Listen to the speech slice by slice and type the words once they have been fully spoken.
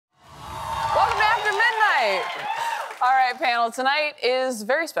All right, panel, tonight is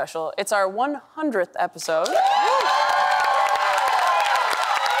very special. It's our 100th episode.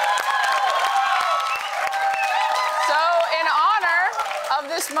 So in honor of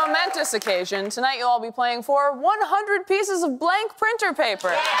this momentous occasion, tonight you'll all be playing for 100 pieces of blank printer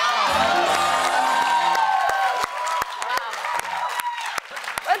paper.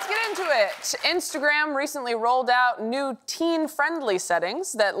 Let's get into it. Instagram recently rolled out new teen-friendly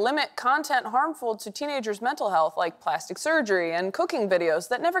settings that limit content harmful to teenagers' mental health, like plastic surgery and cooking videos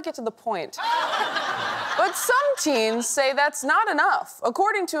that never get to the point. But some teens say that's not enough.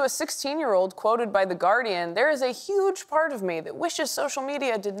 According to a 16-year-old quoted by The Guardian, there is a huge part of me that wishes social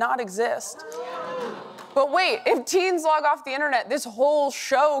media did not exist. But wait, if teens log off the internet, this whole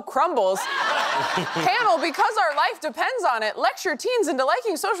show crumbles. Panel, because our life depends on it, lecture teens into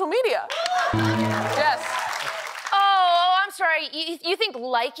liking social media. Yes. Oh, I'm sorry. You think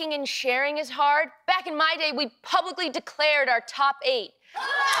liking and sharing is hard? Back in my day, we publicly declared our top 8. You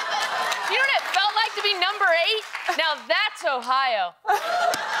know what it felt like to be number 8? Now that's Ohio.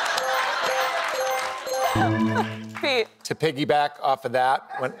 Pete. To piggyback off of that,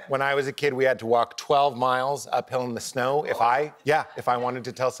 when I was a kid, we had to walk 12 miles uphill in the snow if I wanted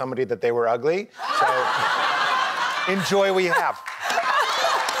to tell somebody that they were ugly. So enjoy what you have.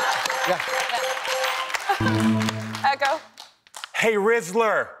 Yeah. Echo. Hey,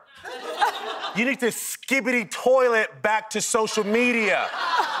 Rizzler. You need to skibbity toilet back to social media.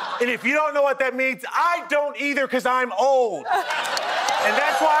 And if you don't know what that means, I don't either, because I'm old. And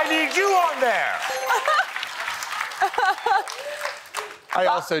that's why I need you on there. I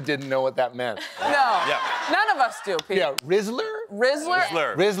also didn't know what that meant. No. Yeah. None of us do, Pete. Yeah, Rizzler?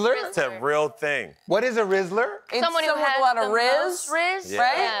 Rizzler? Rizzler? It's a real thing. What is a Rizzler? It's Someone who has with a lot of the Riz, most Riz,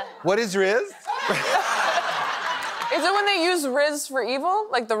 right? Yeah. What is Riz? Is it when they use Riz for evil,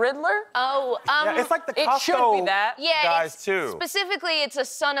 like the Riddler? Oh, Yeah, it's like the It Costco should be that. yeah, guys, it's, too. Specifically, it's a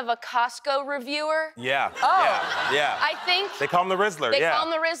son of a Costco reviewer. Yeah. Oh. Yeah. I think They call him the Rizzler, they call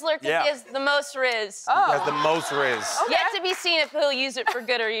him the Rizzler because Yeah. he has the most Riz. Oh. He has the most Riz. Okay. Yet to be seen if he'll use it for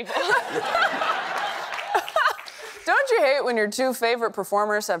good or evil. Don't you hate when your two favorite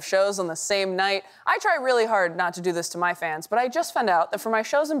performers have shows on the same night? I try really hard not to do this to my fans, but I just found out that for my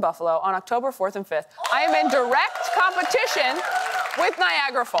shows in Buffalo on October 4th and 5th, I am in direct competition with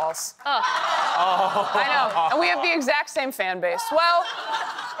Niagara Falls. Oh. I know, and we have the exact same fan base. Well,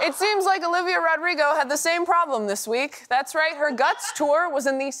 it seems like Olivia Rodrigo had the same problem this week. That's right, her Guts tour was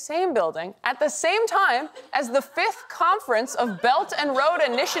in the same building at the same time as the 5th conference of Belt and Road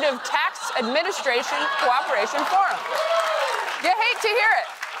Initiative Tax Administration Cooperation Forum. You hate to hear it.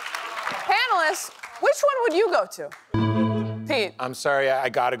 Panelists, which one would you go to? Pete. I'm sorry, I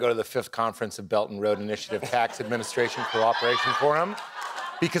gotta go to the 5th conference of Belt and Road Initiative Tax Administration Cooperation Forum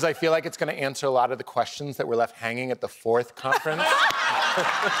because I feel like it's gonna answer a lot of the questions that were left hanging at the 4th conference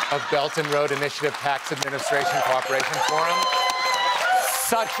of Belt and Road Initiative Tax Administration Cooperation Forum,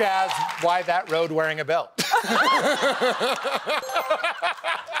 such as why that road wearing a belt.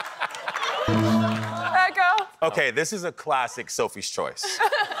 Echo. Okay, this is a classic Sophie's Choice.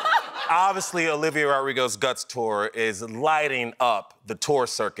 Obviously, Olivia Rodrigo's Guts tour is lighting up the tour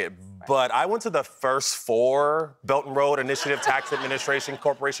circuit, but I went to the first 4 Belt and Road Initiative Tax Administration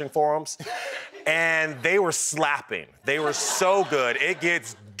Corporation forums, and they were slapping. They were so good. It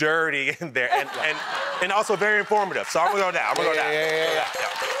gets dirty in there, and also very informative. So I'm gonna go with that. I'm gonna go with that.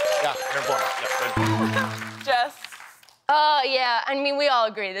 Yeah, very informative. Yeah. Jess. Yeah, I mean, we all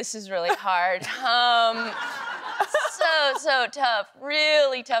agree this is really hard. So tough,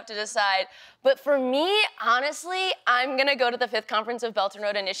 really tough to decide. But for me, honestly, I'm gonna go to the 5th conference of Belt and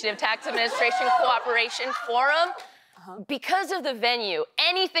Road Initiative Tax Administration Cooperation Forum because of the venue.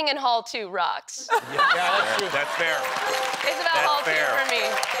 Anything in Hall 2 rocks. Yeah, that's true. That's fair. It's about That's Hall fair. 2 for me.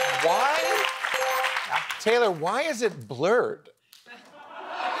 Why? Taylor, why is it blurred?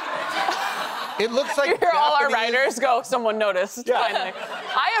 It looks like Here all our Japanese- writers go, someone noticed, Yeah. finally.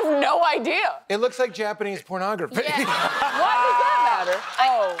 I have no idea. It looks like Japanese pornography. Yeah. Why does that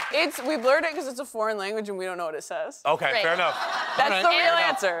matter? We blurred it because it's a foreign language and we don't know what it says. Okay, Right. fair enough. That's the real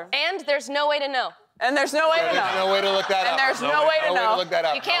answer. And there's no way to know. And there's no way to There's know. no way to look that up. And there's no way to No way to know. look that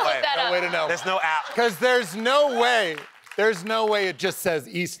up. You can't look that No up. way to know. There's no app. Because there's no way it just says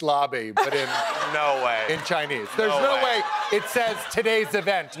East Lobby, but in No way. in Chinese. There's no way it says today's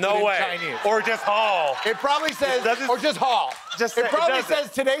event, but No in way. Chinese. Or just Hall. It probably says, doesn't- or just Hall. Just it say- it probably doesn't.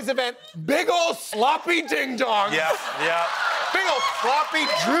 says today's event, big ol' sloppy ding dong. Yeah. Big ol' sloppy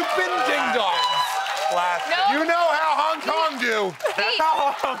drooping ding dong. Classic. No. You know how Hong Kong do. That's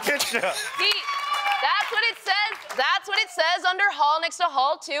how Hall gets you. Pete, that's what it says. That's what it says under Hall next to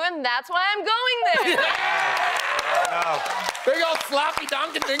Hall 2, and that's why I'm going there. Big old sloppy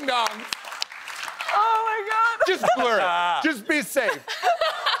donkin' ding dong. Oh my God. Just blur it. Just be safe.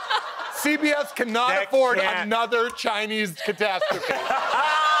 CBS cannot afford another Chinese catastrophe.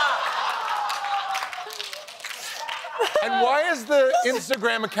 And why is the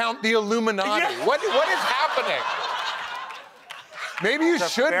Instagram account the Illuminati? Yeah. What is happening? Maybe you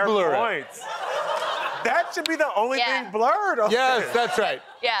should blur it. That should be the only thing blurred. Yes, that's right.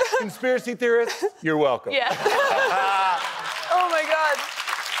 Yeah. Conspiracy theorists, you're welcome. Yeah. Oh my God.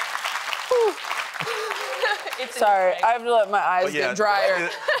 Sorry, I have to let my eyes get drier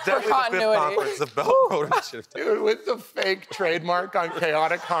for continuity. The Fifth Conference of Belt and Road Initiative. Dude, with the fake trademark on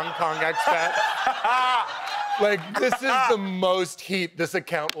chaotic Hong Kong expat. Like, this is the most heat this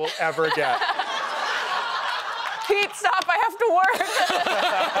account will ever get. Pete, stop, I have to work.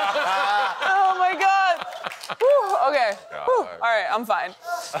 Oh my God. Whew, okay. Whew. All right, I'm fine.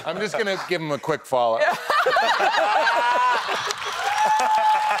 I'm just gonna give him a quick follow-up. Yeah.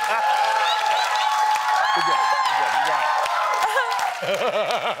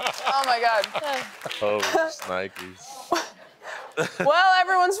 Oh my God. Oh, Nikes. Well,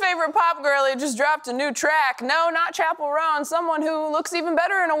 everyone's favorite pop girlie just dropped a new track. No, not Chappell Roan, someone who looks even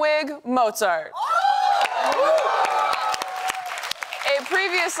better in a wig, Mozart. A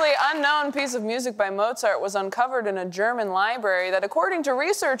previously unknown piece of music by Mozart was uncovered in a German library that, according to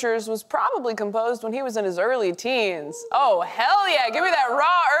researchers, was probably composed when he was in his early teens. Oh, hell yeah, give me that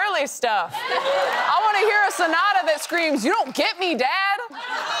raw early stuff. I want to hear a sonata that screams, "You don't get me, Dad."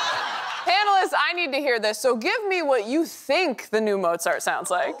 Panelists, I need to hear this, so give me what you think the new Mozart sounds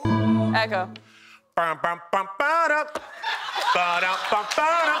like. Echo. That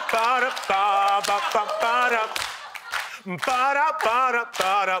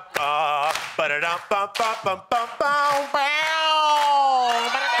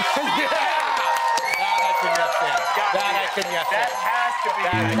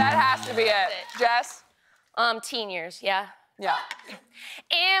has to be it. Jess? Teen years, yeah. Yeah.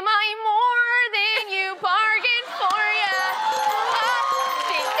 Am I more than you bargained for ya? I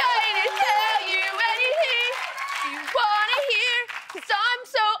think I didn't tell you anything you wanna hear, 'cause I'm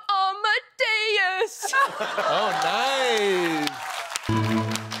so Amadeus. Oh, nice.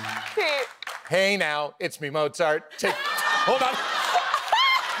 Pete. Hey now, it's me, Mozart. Hold on.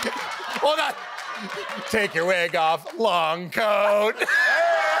 Hold on. Take your wig off, long coat.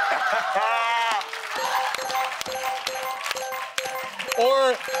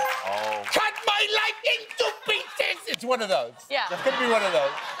 Or cut my life into pieces. It's one of those. Yeah. It's gonna be one of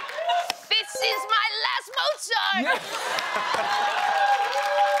those. This is my last Mozart.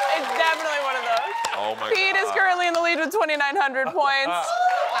 It's definitely one of those. Oh my Pete is currently in the lead with 2,900 points. Wow.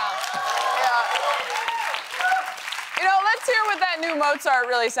 Yeah. You know, let's hear what that new Mozart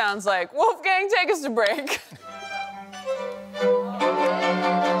really sounds like. Wolfgang, take us to break.